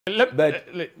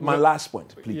My last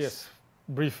point, please. Yes,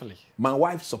 briefly. My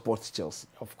wife supports Chelsea.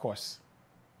 Of course.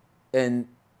 And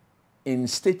in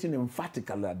stating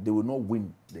emphatically that they will not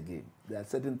win the game, there are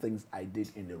certain things I did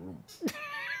in the room.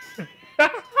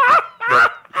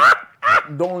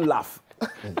 Don't laugh.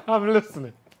 I'm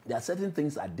listening. There are certain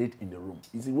things I did in the room.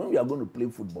 You see, when we are going to play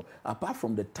football, apart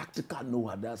from the tactical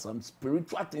know-how, there are some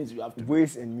spiritual things you have to do.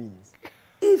 Ways and means.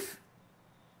 If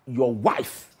your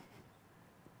wife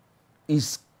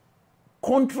is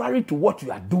contrary to what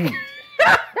you are doing,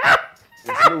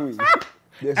 there's no way.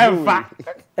 There's no way.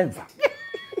 Ever.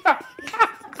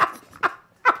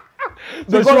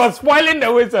 So she was spoiling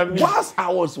the ways and means. Whilst I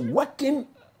was working,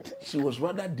 she was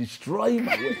rather destroying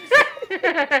my ways.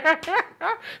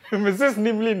 Mrs.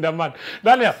 Nimley in the man.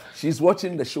 Daniel. She's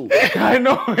watching the show. I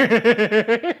know.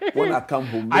 When I come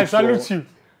home, I salute you.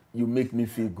 You make me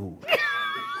feel good.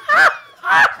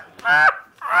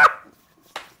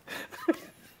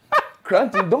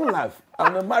 Cranton, don't laugh.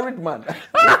 I'm a married man.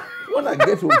 When I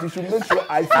get home, you should make sure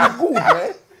I feel good,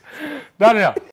 eh? Daniel.